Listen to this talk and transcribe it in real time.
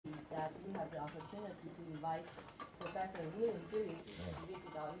have the opportunity to invite Professor William Phillips to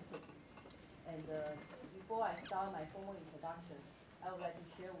visit our institute. And before I start my formal introduction, I would like to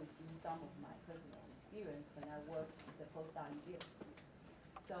share with you some of my personal experience when I worked as a postdoc in Phillips.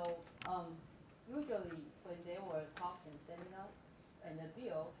 So usually when there were talks and seminars, and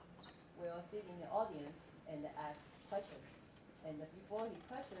Bill will sit in the audience and ask questions. And before his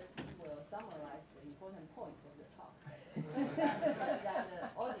questions, he will summarize the important points of the talk. Such that the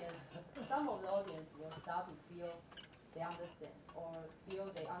audience, some of the audience will start to feel they understand or feel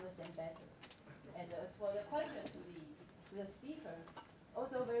they understand better. And as for the question to the speaker,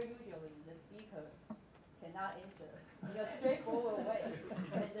 also very usually the speaker cannot answer in a straightforward way.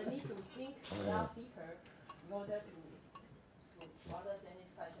 And they need to think without speaker in order to understand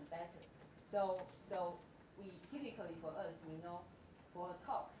this question better. So we typically for us, we know for a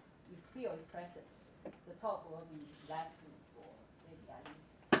talk, if Phil is present, the talk will be lasting for maybe at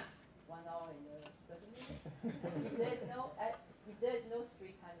least 1 hour and 30 minutes. if there is no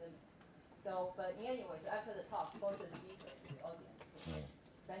strict time limit. So, but in any way, so after the talk, both the speaker and the audience will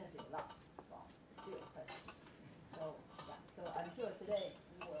benefit a lot from Phil's questions. So, yeah, so I'm sure today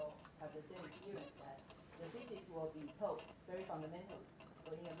you will have the same experience that the physics will be taught very fundamentally,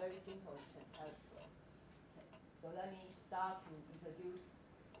 so in a very simple and transparent way. Okay. So let me start to introduce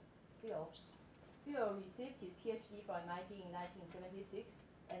Phil. Phil received his PhD from MIT in 1976,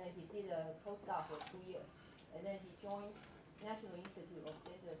 and then he did a postdoc for 2 years. And then he joined National Institute of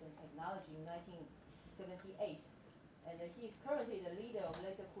Standards and Technology in 1978. And he is currently the leader of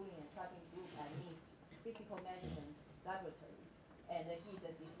laser cooling and trapping group at NIST Physical Management Laboratory. And he is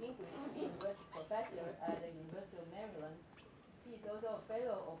a distinguished university professor at the University of Maryland. He is also a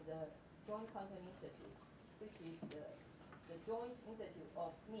fellow of the Joint Quantum Institute, which is the Joint Institute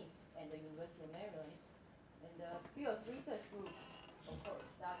of NIST and the University of Maryland. And Phil's research group, of course,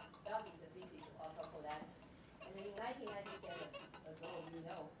 studies the physics of ultracold. And in 1997, as all of you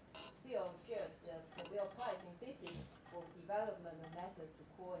know, Phil shared the Nobel Prize in Physics for development of methods to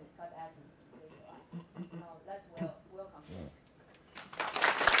cool and trap atoms in space alive. Now, let's welcome him.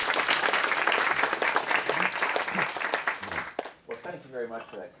 Well, thank you very much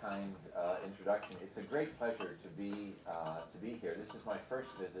for that kind introduction. It's a great pleasure to be here. This is my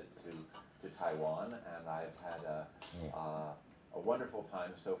first visit to Taiwan, and I've had a wonderful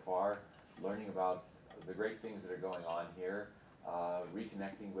time so far, learning about the great things that are going on here,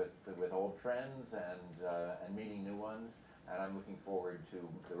 reconnecting with old friends and meeting new ones, and I'm looking forward to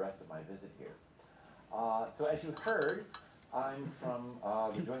the rest of my visit here. So as you heard, I'm from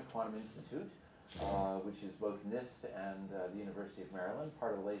the Joint Quantum Institute, which is both NIST and the University of Maryland,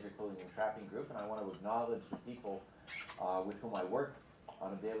 part of the Laser Cooling and Trapping Group, and I want to acknowledge the people with whom I work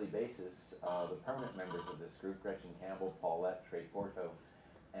on a daily basis, the permanent members of this group, Gretchen Campbell, Paulette, Trey Porto,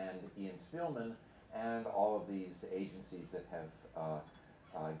 and Ian Spielman, and all of these agencies that have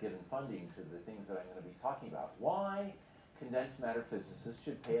given funding to the things that I'm going to be talking about. Why condensed matter physicists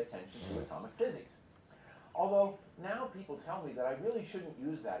should pay attention to atomic physics. Although now people tell me that I really shouldn't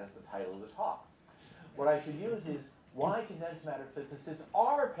use that as the title of the talk. What I should use is why condensed matter physicists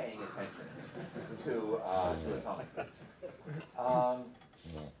are paying attention to atomic physics.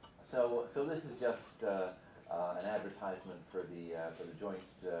 So this is just an advertisement for the Joint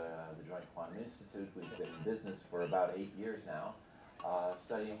Quantum Institute. We've been in business for about 8 years now,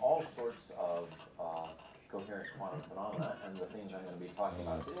 studying all sorts of coherent quantum phenomena, and the things I'm going to be talking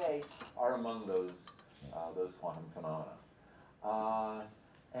about today are among those quantum phenomena.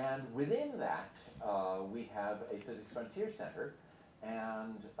 And within that, we have a Physics Frontier Center,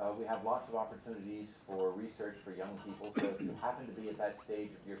 and we have lots of opportunities for research for young people. So if you happen to be at that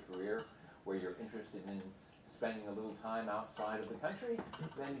stage of your career where you're interested in spending a little time outside of the country,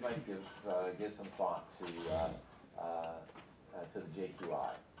 then you might give some thought to the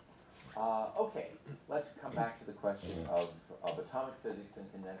JQI. Okay, let's come back to the question of atomic physics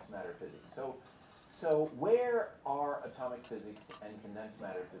and condensed matter physics. So where are atomic physics and condensed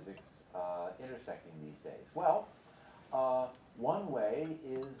matter physics intersecting these days? Well, one way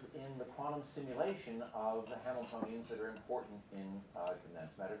is in the quantum simulation of the Hamiltonians that are important in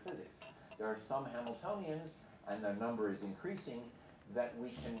condensed matter physics. There are some Hamiltonians, and their number is increasing, that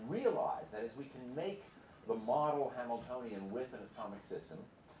we can realize, that is, we can make the model Hamiltonian with an atomic system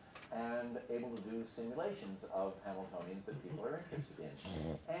and able to do simulations of Hamiltonians that people are interested in.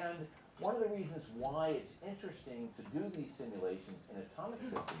 And one of the reasons why it's interesting to do these simulations in atomic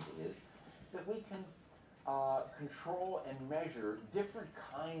systems is that we can control and measure different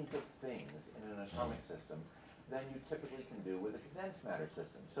kinds of things in an atomic system than you typically can do with a condensed matter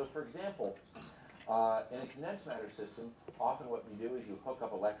system. So for example, In a condensed matter system, often what you do is you hook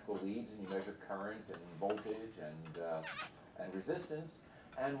up electrical leads and you measure current and voltage and resistance.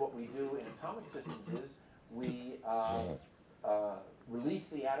 And what we do in atomic systems is we release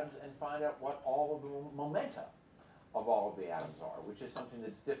the atoms and find out what all of the momenta of all of the atoms are, which is something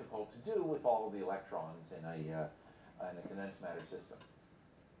that's difficult to do with all of the electrons in a condensed matter system.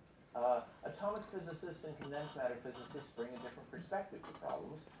 Atomic physicists and condensed matter physicists bring a different perspective to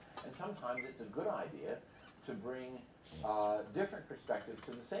problems, and sometimes it's a good idea to bring different perspectives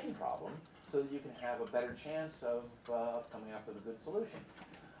to the same problem so that you can have a better chance of coming up with a good solution.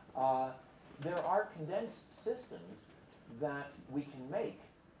 There are condensed systems that we can make.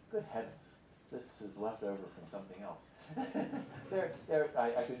 Good heavens, this is left over from something else.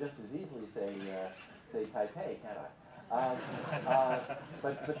 I could just as easily say Taipei, can't I?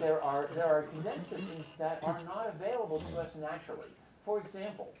 But there are condensed systems that are not available to us naturally. For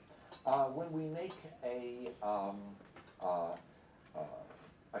example, when we make a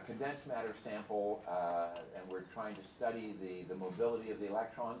condensed matter sample and we're trying to study the mobility of the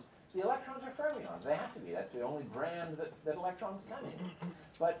electrons are fermions. They have to be. That's the only brand that electrons come in.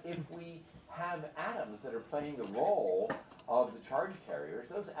 But if we have atoms that are playing the role of the charge carriers,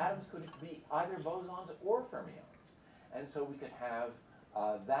 those atoms could be either bosons or fermions. And so we could have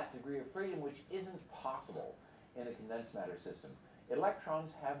that degree of freedom, which isn't possible in a condensed matter system.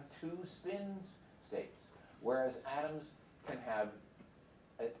 Electrons have 2 spin states, whereas atoms can have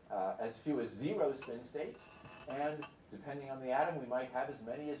as few as 0 spin states, and depending on the atom, we might have as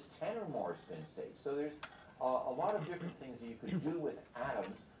many as 10 or more spin states. So there's a lot of different things that you could do with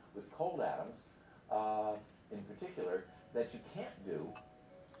atoms, with cold atoms in particular, that you can't do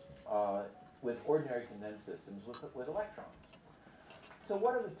with ordinary condensed systems with electrons. So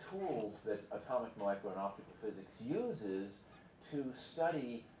what are the tools that atomic, molecular, and optical physics uses to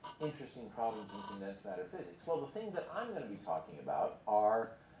study interesting problems in condensed matter physics? Well, the thing that I'm going to be talking about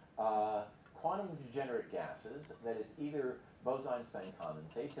are quantum degenerate gases, that is either Bose-Einstein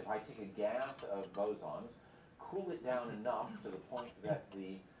condensates. If I take a gas of bosons, cool it down enough to the point that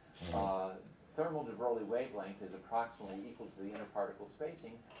the thermal de Broglie wavelength is approximately equal to the interparticle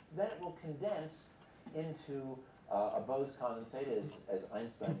spacing, then it will condense into a Bose condensate, as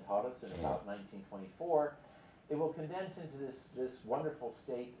Einstein taught us in about 1924. It will condense into this wonderful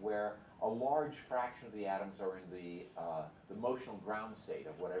state where a large fraction of the atoms are in the motional ground state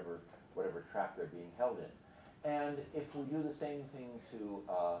of whatever trap they're being held in. And if we do the same thing to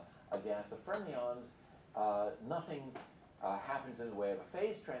a gas of fermions, nothing happens in the way of a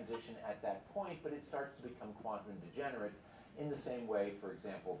phase transition at that point, but it starts to become quantum degenerate in the same way, for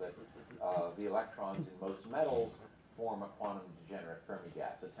example, that the electrons in most metals form a quantum degenerate Fermi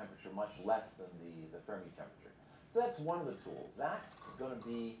gas, a temperature much less than the Fermi temperature. So that's one of the tools. That's going to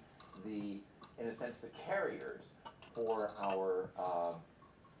be in a sense, the carriers for our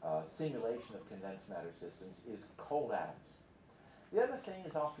simulation of condensed matter systems is cold atoms. The other thing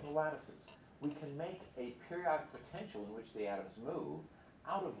is optical lattices. We can make a periodic potential in which the atoms move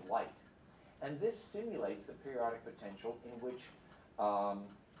out of light. And this simulates the periodic potential in which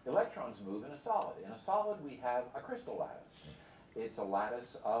electrons move in a solid. In a solid, we have a crystal lattice. It's a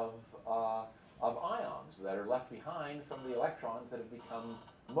lattice of ions that are left behind from the electrons that have become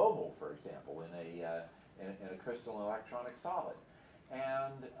mobile, for example, in a crystal electronic solid.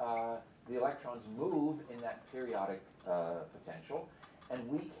 And the electrons move in that periodic potential, and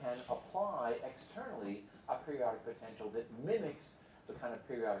we can apply externally a periodic potential that mimics the kind of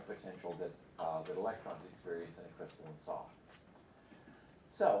periodic potential that electrons experience in a crystalline solid.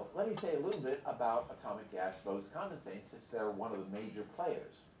 So let me say a little bit about atomic gas Bose condensates, since they're one of the major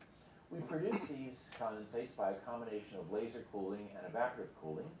players. We produce these condensates by a combination of laser cooling and evaporative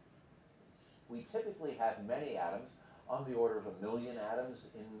cooling. We typically have many atoms, on the order of 1 million atoms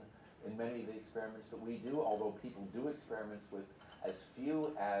in many of the experiments that we do, although people do experiments with as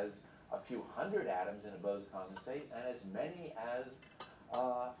few as a few hundred atoms in a Bose condensate and as many as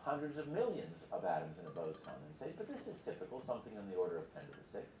hundreds of millions of atoms in a Bose condensate, but this is typical, something on the order of 10 to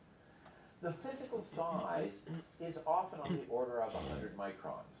the 6th. The physical size is often on the order of 100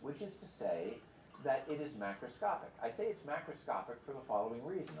 microns, which is to say that it is macroscopic. I say it's macroscopic for the following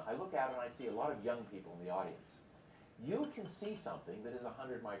reason. I look out and I see a lot of young people in the audience. You can see something that is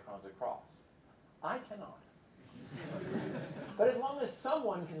 100 microns across. I cannot. But as long as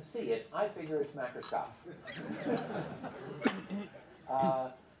someone can see it, I figure it's macroscopic.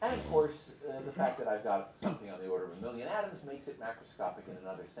 And of course, the fact that I've got something on the order of 1 million atoms makes it macroscopic in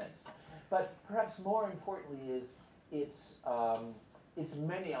another sense. But perhaps more importantly is it's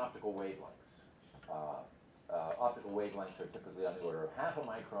many optical wavelengths. Optical wavelengths are typically on the order of half a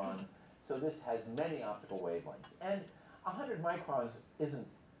micron, So this has many optical wavelengths. And 100 microns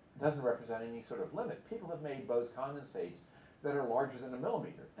doesn't represent any sort of limit. People have made Bose condensates that are larger than a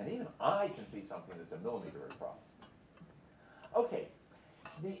millimeter. And even I can see something that's a millimeter across. Okay,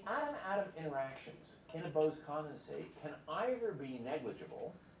 the atom-atom interactions in a Bose condensate can either be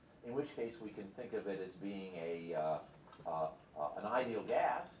negligible, in which case we can think of it as being an ideal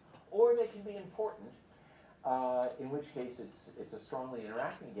gas, or they can be important, in which case it's a strongly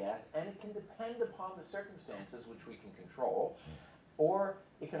interacting gas, and it can depend upon the circumstances which we can control, or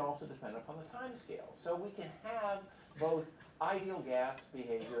it can also depend upon the time scale. So we can have both ideal gas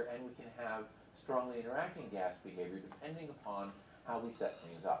behavior and we can have strongly interacting gas behavior depending upon how we set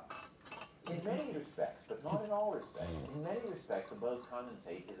things up. In many respects, but not in all respects, in many respects a Bose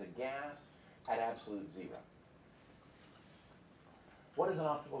condensate is a gas at absolute zero. What is an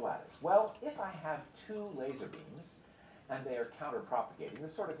optical lattice? Well, if I have two laser beams and they are counter-propagating, the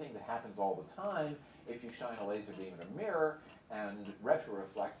sort of thing that happens all the time if you shine a laser beam in a mirror and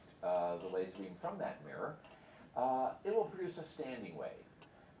retroreflect the laser beam from that mirror, it will produce a standing wave.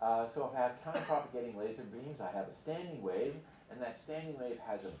 So if I have counter-propagating laser beams, I have a standing wave, and that standing wave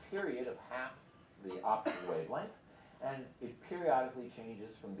has a period of half the optical wavelength, and it periodically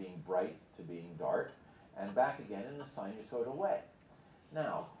changes from being bright to being dark, and back again in a sinusoidal way.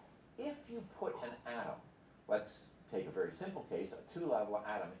 Now, if you put an atom, let's take a very simple case, a two-level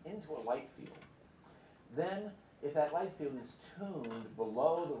atom, into a light field, then if that light field is tuned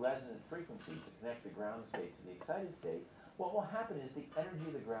below the resonant frequency to connect the ground state to the excited state, what will happen is the energy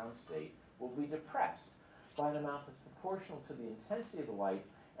of the ground state will be depressed by an amount that's proportional to the intensity of the light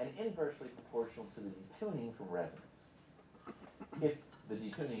and inversely proportional to the detuning from resonance. If the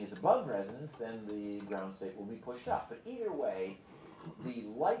detuning is above resonance, then the ground state will be pushed up. But either way, the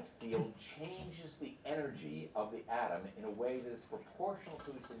light field changes the energy of the atom in a way that is proportional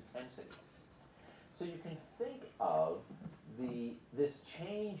to its intensity. So you can think of this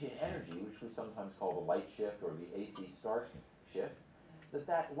change in energy, which we sometimes call the light shift or the AC star shift,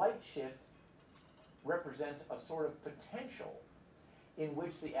 that light shift represents a sort of potential in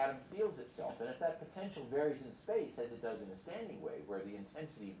which the atom feels itself. And if that potential varies in space, as it does in a standing wave, where the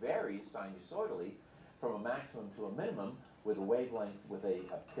intensity varies sinusoidally from a maximum to a minimum with a wavelength, with a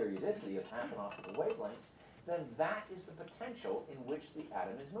periodicity of half an optical wavelength, then that is the potential in which the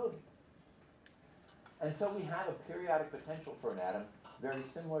atom is moving. And so we have a periodic potential for an atom very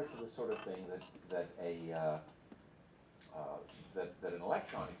similar to the sort of thing that an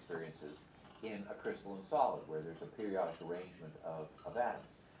electron experiences in a crystalline solid, where there's a periodic arrangement of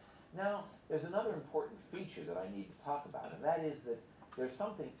atoms. Now, there's another important feature that I need to talk about, and that is that there's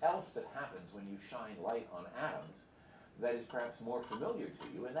something else that happens when you shine light on atoms that is perhaps more familiar to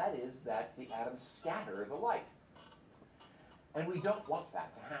you, and that is that the atoms scatter the light. And we don't want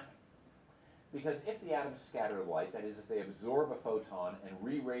that to happen. Because if the atoms scatter the light, that is, if they absorb a photon and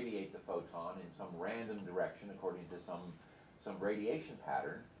re-radiate the photon in some random direction according to some radiation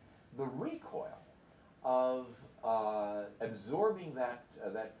pattern, the recoil of absorbing that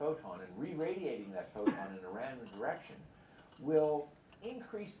photon and re-radiating that photon in a random direction will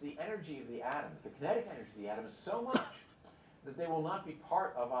increase the energy of the atoms, the kinetic energy of the atoms, so much that they will not be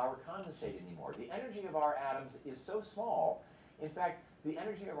part of our condensate anymore. The energy of our atoms is so small, in fact, the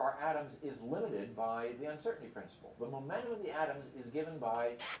energy of our atoms is limited by the uncertainty principle. The momentum of the atoms is given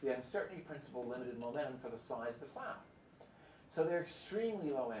by the uncertainty principle limited momentum for the size of the cloud. So they're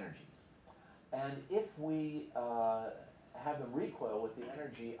extremely low energies. And if we have them recoil with the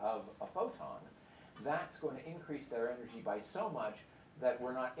energy of a photon, that's going to increase their energy by so much that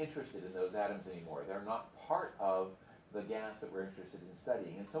we're not interested in those atoms anymore. They're not part of the gas that we're interested in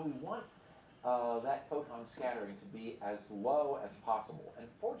studying. And so we want that photon scattering to be as low as possible. And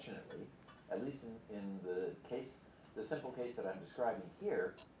fortunately, at least in the simple case that I'm describing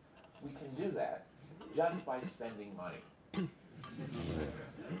here, we can do that just by spending money.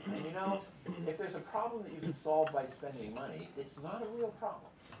 And you know, if there's a problem that you can solve by spending money, it's not a real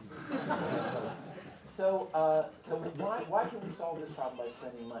problem. So why can we solve this problem by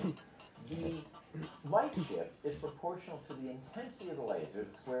spending money? The light shift is proportional to the intensity of the laser,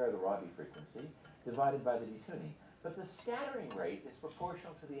 the square of the Rabi frequency, divided by the detuning. But the scattering rate is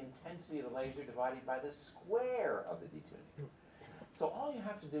proportional to the intensity of the laser divided by the square of the detuning. So all you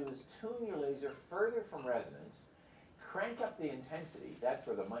have to do is tune your laser further from resonance, crank up the intensity, that's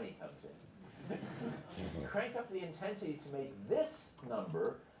where the money comes in. Crank up the intensity to make this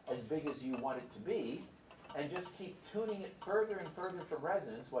number as big as you want it to be, and just keep tuning it further and further from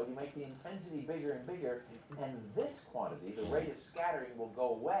resonance while you make the intensity bigger and bigger, and this quantity, the rate of scattering, will go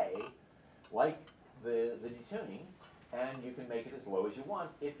away like the detuning, and you can make it as low as you want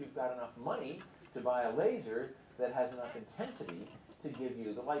if you've got enough money to buy a laser that has enough intensity to give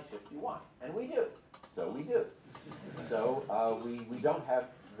you the light shift you want. And we do. So we do. So we don't have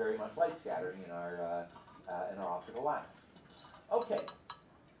very much light scattering in our optical lattice. Okay.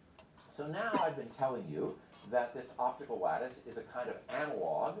 So now I've been telling you that this optical lattice is a kind of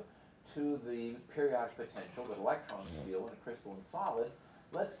analog to the periodic potential that electrons feel in a crystalline solid.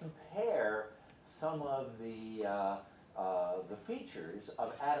 Let's compare some of the features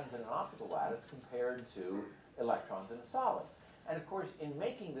of atoms in an optical lattice compared to electrons in a solid. And of course, in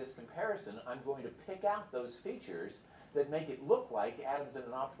making this comparison, I'm going to pick out those features that make it look like atoms in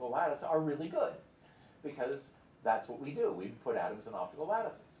an optical lattice are really good, because that's what we do. We put atoms in optical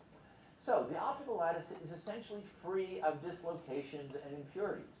lattices. So the optical lattice is essentially free of dislocations and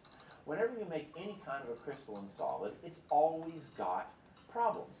impurities. Whenever you make any kind of a crystalline solid, it's always got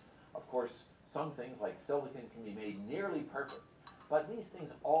problems. Of course, some things like silicon can be made nearly perfect, but these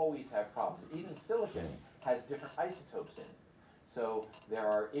things always have problems. Even silicon has different isotopes in it. So there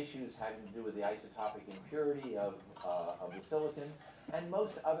are issues having to do with the isotopic impurity of the silicon, and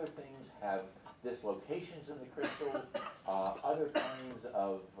most other things have dislocations in the crystals, other kinds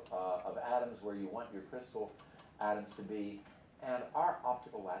of atoms where you want your crystal atoms to be, and our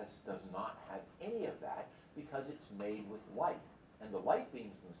optical lattice does not have any of that because it's made with light. And the light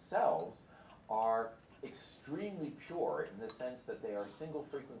beams themselves are extremely pure in the sense that they are single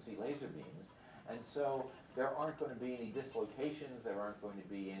frequency laser beams, and so there aren't going to be any dislocations, there aren't going to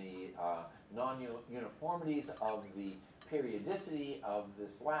be any non-uniformities of the periodicity of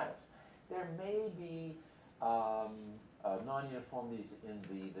this lattice. There may be non-uniformities in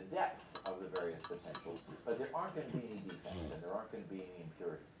the depths of the various potentials, but there aren't going to be any defects and there aren't going to be any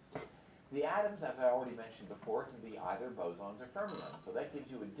impurities. The atoms, as I already mentioned before, can be either bosons or fermions, so that gives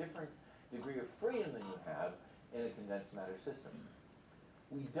you a different degree of freedom than you have in a condensed matter system.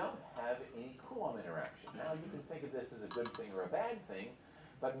 We don't have any Coulomb interaction. Now, you can think of this as a good thing or a bad thing,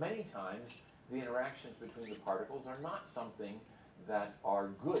 but many times the interactions between the particles are not something that are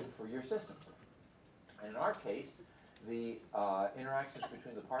good for your system. And in our case, the interactions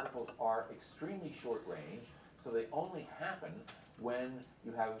between the particles are extremely short range, so they only happen when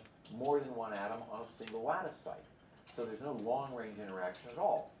you have more than one atom on a single lattice site. So there's no long-range interaction at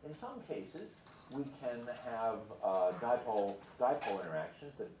all. In some cases, we can have dipole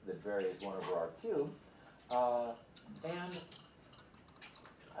interactions that vary as 1 over r cubed, and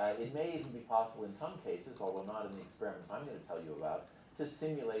it may even be possible in some cases, although not in the experiments I'm going to tell you about, to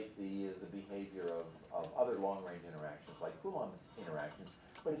simulate the behavior of other long-range interactions, like Coulomb interactions,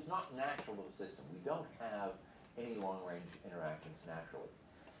 but it's not natural to the system. We don't have any long-range interactions naturally.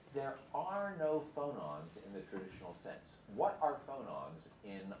 There are no phonons in the traditional sense. What are phonons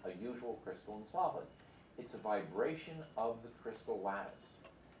in a usual crystalline solid? It's a vibration of the crystal lattice,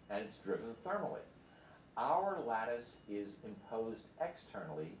 and it's driven thermally. Our lattice is imposed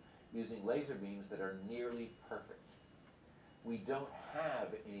externally using laser beams that are nearly perfect. We don't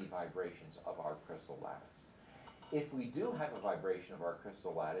have any vibrations of our crystal lattice. If we do have a vibration of our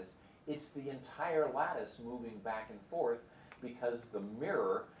crystal lattice, it's the entire lattice moving back and forth because the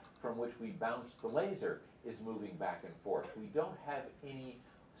mirror from which we bounce the laser is moving back and forth. We don't have any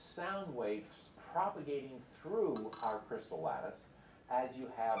sound waves propagating through our crystal lattice as you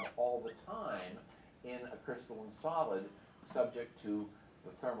have all the time in a crystalline solid subject to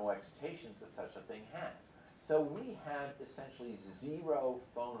the thermal excitations that such a thing has. So we have essentially 0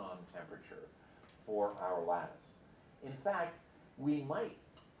 phonon temperature for our lattice. In fact, we might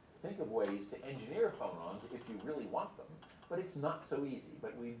think of ways to engineer phonons if you really want them, but it's not so easy.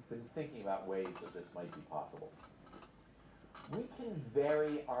 But we've been thinking about ways that this might be possible. We can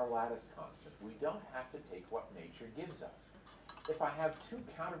vary our lattice constant. We don't have to take what nature gives us. If I have 2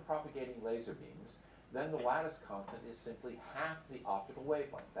 counterpropagating laser beams, then the lattice constant is simply half the optical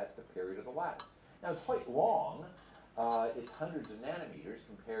wavelength. That's the period of the lattice. Now, it's quite long. It's hundreds of nanometers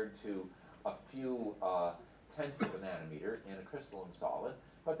compared to a few tenths of a nanometer in a crystalline solid,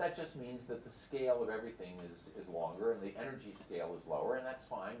 but that just means that the scale of everything is longer and the energy scale is lower, and that's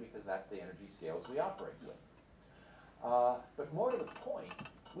fine because that's the energy scales we operate with. But more to the point,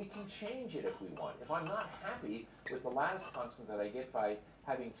 we can change it if we want. If I'm not happy with the lattice constant that I get by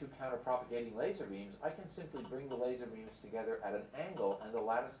having 2 counterpropagating laser beams, I can simply bring the laser beams together at an angle and the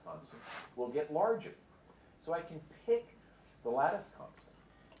lattice constant will get larger. So I can pick the lattice constant.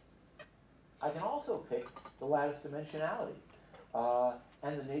 I can also pick the lattice dimensionality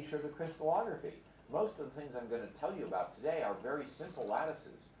and the nature of the crystallography. Most of the things I'm going to tell you about today are very simple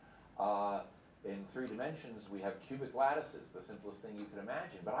lattices. In 3 dimensions, we have cubic lattices, the simplest thing you can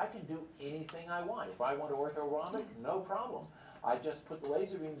imagine. But I can do anything I want. If I want to orthorhombic, no problem. I just put the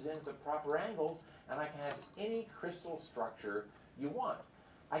laser beams in at the proper angles, and I can have any crystal structure you want.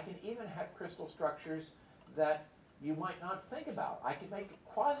 I can even have crystal structures that you might not think about. I can make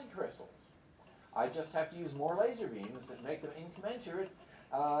quasi-crystals. I just have to use more laser beams that make them incommensurate,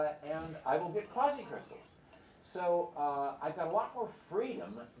 and I will get quasi-crystals. So I've got a lot more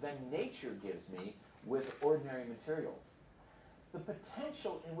freedom than nature gives me with ordinary materials. The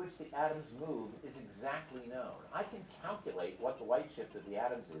potential in which the atoms move is exactly known. I can calculate what the light shift of the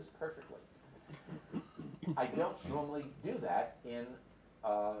atoms is perfectly. I don't normally do that in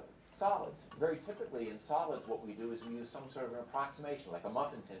solids. Very typically in solids what we do is we use some sort of an approximation, like a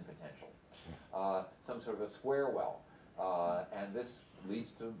muffin tin potential, some sort of a square well, and this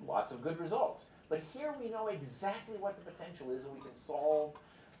leads to lots of good results. But here we know exactly what the potential is, and we can solve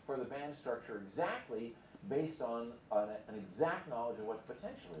for the band structure exactly based on an exact knowledge of what the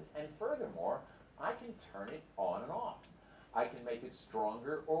potential is. And furthermore, I can turn it on and off. I can make it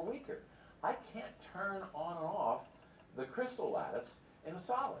stronger or weaker. I can't turn on and off the crystal lattice in a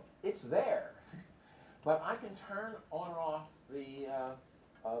solid. It's there. But I can turn on and off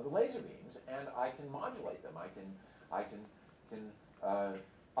the laser beams, and I can modulate them. I can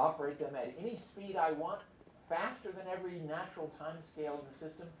operate them at any speed I want, faster than every natural time scale in the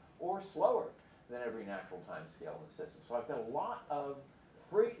system, or slower than every natural time scale in the system. So I've got a lot of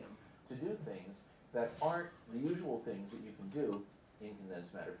freedom to do things that aren't the usual things that you can do in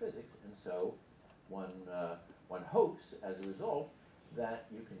condensed matter physics, and so one hopes, as a result, that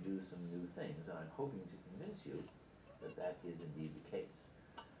you can do some new things, and I'm hoping to convince you that that is indeed the case.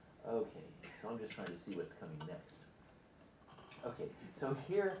 Okay, so I'm just trying to see what's coming next. Okay, so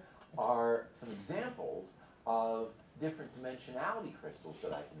here are some examples of different dimensionality crystals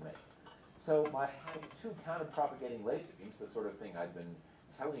that I can make. So by having 2 counter-propagating laser beams, the sort of thing I've been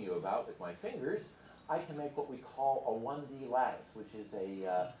telling you about with my fingers, I can make what we call a 1D lattice, which is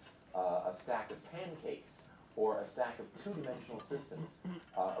a stack of pancakes, or a stack of 2-dimensional systems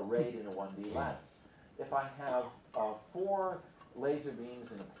arrayed in a 1D lattice. If I have 4 laser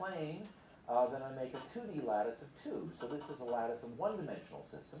beams in a plane, then I make a 2D lattice of 2. So this is a lattice of 1-dimensional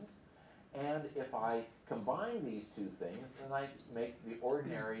systems. And if I combine these 2 things, then I make the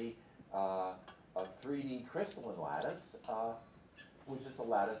ordinary 3D crystalline lattice, which is a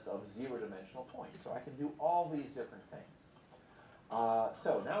lattice of 0-dimensional points. So I can do all these different things.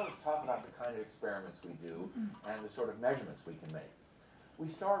 So now let's talk about the kind of experiments we do and the sort of measurements we can make. We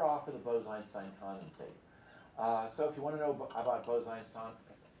start off with a Bose-Einstein condensate. So if you want to know about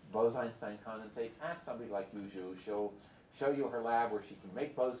Bose-Einstein condensates, ask somebody like Yuju. She'll show you her lab where she can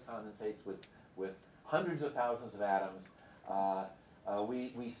make Bose condensates with hundreds of thousands of atoms.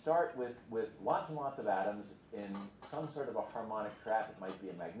 We start with lots and lots of atoms in some sort of a harmonic trap. It might be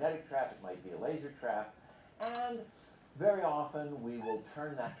a magnetic trap, it might be a laser trap, and very often we will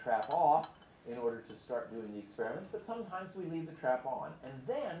turn that trap off in order to start doing the experiments, but sometimes we leave the trap on. And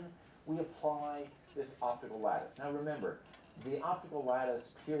then we apply this optical lattice. Now remember, the optical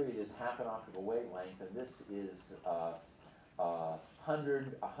lattice period is half an optical wavelength, and this is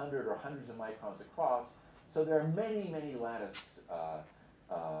 100 or hundreds of microns across. So there are many, many lattice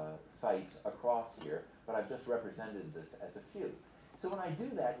sites across here, but I've just represented this as a few. So when I do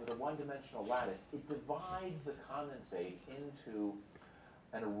that with a 1-dimensional lattice, it divides the condensate into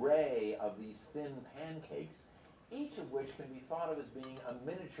an array of these thin pancakes, each of which can be thought of as being a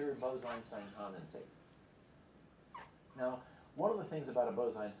miniature Bose-Einstein condensate. Now, one of the things about a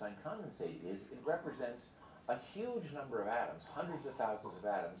Bose-Einstein condensate is it represents a huge number of atoms, hundreds of thousands of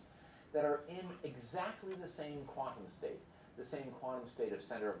atoms, that are in exactly the same quantum state of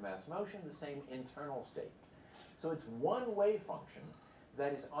center of mass motion, the same internal state. So it's one wave function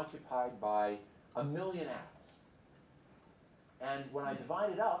that is occupied by 1 million atoms. And when I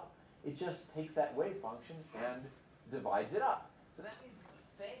divide it up, it just takes that wave function and divides it up. So that means that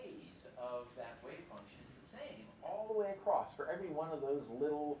the phase of that wave function is the same all the way across. For every one of those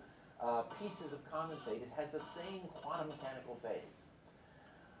little pieces of condensate, it has the same quantum mechanical phase.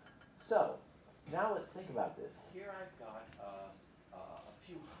 So now let's think about this. Here I've got a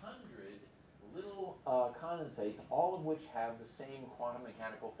few hundred little condensates, all of which have the same quantum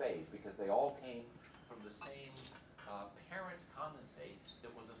mechanical phase because they all came from the same parent condensate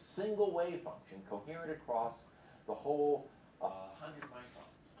that was a single wave function coherent across the whole 100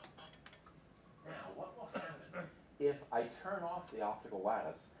 microns. Now, what will happen if I turn off the optical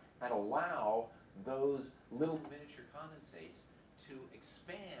lattice and allow those little miniature condensates to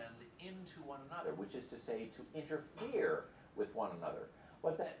expand into one another, which is to say to interfere with one another?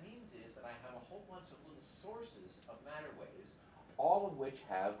 What that means is that I have a whole synthesis of matter waves, all of which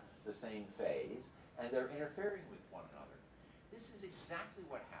have the same phase, and they're interfering with one another. This is exactly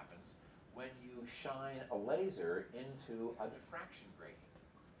what happens when you shine a laser into a diffraction grating.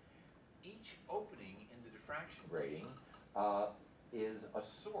 Each opening in the diffraction grating is a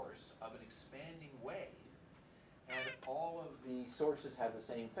source of an expanding wave, and all of the sources have the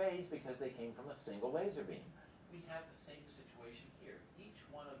same phase because they came from a single laser beam. We have the same situation here. Each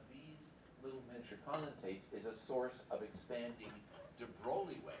one of these little miniature condensates is a source of expanding de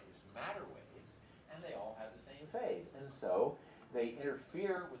Broglie waves, matter waves, and they all have the same phase. And so they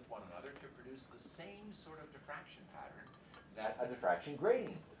interfere with one another to produce the same sort of diffraction pattern that a diffraction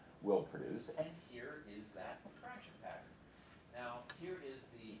grating will produce, and here is that diffraction pattern. Now, here is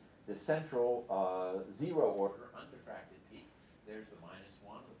the central zero order undiffracted peak. There's the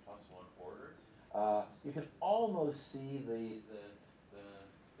 -1, the +1 order. You can almost see the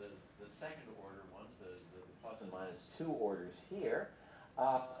second order ones, the plus and -2 orders here.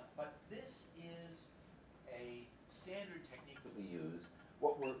 But this is a standard technique that we use.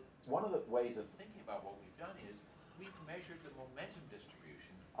 One of the ways of thinking about what we've done is we've measured the momentum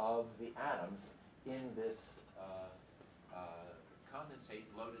distribution of the atoms in this condensate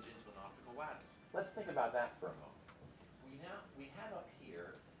loaded into an optical lattice. Let's think about that for a moment. We have up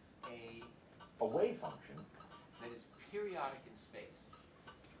here a wave function that is periodic in space.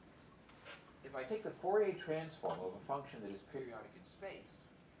 If I take the Fourier transform of a function that is periodic in space,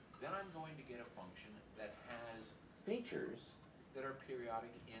 then I'm going to get a function that has features that are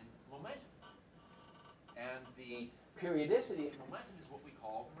periodic in momentum. And the periodicity of momentum is what we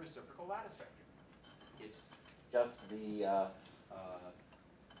call the reciprocal lattice vector. It's just the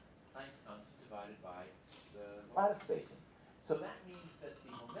Planck's constant divided by the lattice spacing. So that means that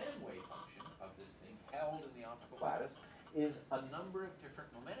the momentum wave function of this thing held in the optical lattice is a number of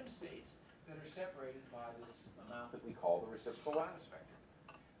different momentum states that are separated by this amount that we call the reciprocal lattice vector.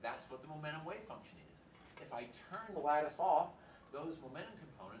 That's what the momentum wave function is. If I turn the lattice off, those momentum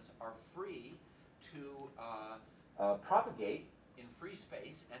components are free to propagate in free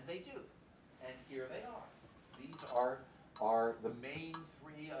space, and they do. And here they are. These are the main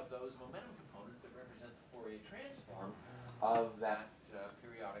three of those momentum components that represent the Fourier transform of that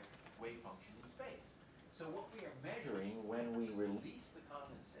periodic wave function in space. So what we are measuring when we release the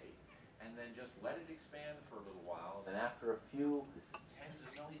condensate and then just let it expand for a little while, then after a few tens of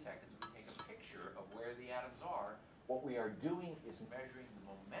milliseconds we take a picture of where the atoms are, what we are doing is measuring the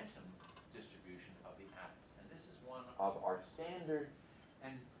momentum distribution of the atoms. And this is one of our standard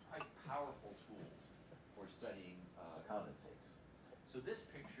and quite powerful tools for studying condensates. So this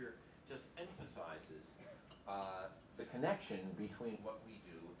picture just emphasizes the connection between what we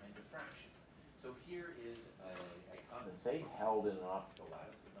do and diffraction. So here is a condensate held in an optical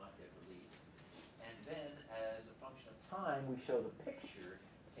lattice but not yet released. And then as a function of time, we show the picture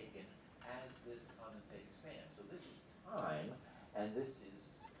taken as this condensate expands. So this is time, and this is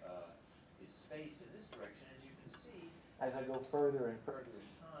space in this direction. As you can see, as I go further and further in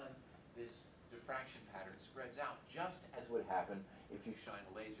time, this diffraction pattern spreads out, just as would happen if you shine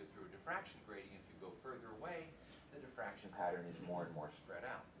a laser through a diffraction grating. If you go further away, the diffraction pattern is more and more spread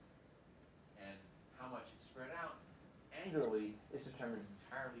out. And how much it's spread out angularly is determined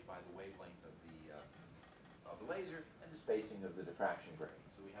entirely by the wavelength of the laser and the spacing of the diffraction grating.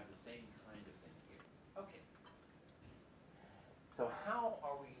 So we have the same kind of thing here. Okay. So how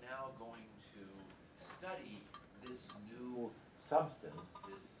are we now going to study this new substance,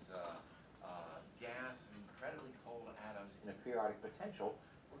 this gas of incredibly cold atoms in a periodic potential?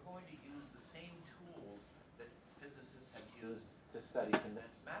 We're going to use the same tools that physicists have used to study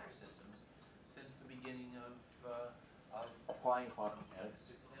condensed matter systems since the beginning of applying quantum mechanics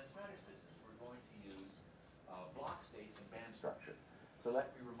to condensed matter systems. We're going to use block states and band structure. So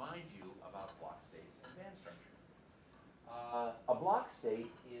let me remind you about block states and band structure. A block state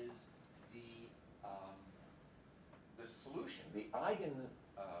is the solution, the eigen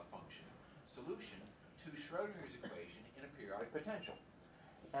function solution to Schrodinger's equation in a periodic potential.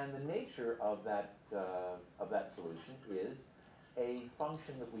 And the nature of that solution is a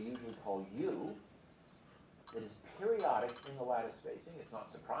function that we usually call U that is periodic in the lattice spacing. It's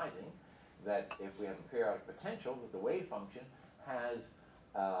not surprising that if we have a periodic potential, that the wave function has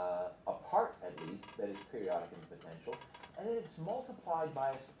a part, at least, that is periodic in the potential, and then it's multiplied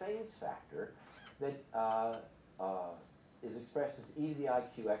by a phase factor that is expressed as e to the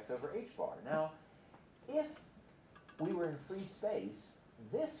iqx over h bar. Now, if we were in free space,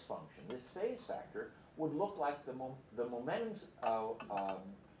 this function, this phase factor, would look like the momentum's,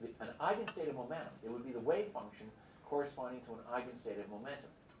 an eigenstate of momentum. It would be the wave function corresponding to an eigenstate of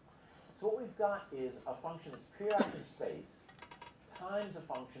momentum. So what we've got is a function that's periodic in space times a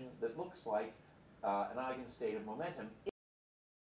function that looks like an eigenstate of momentum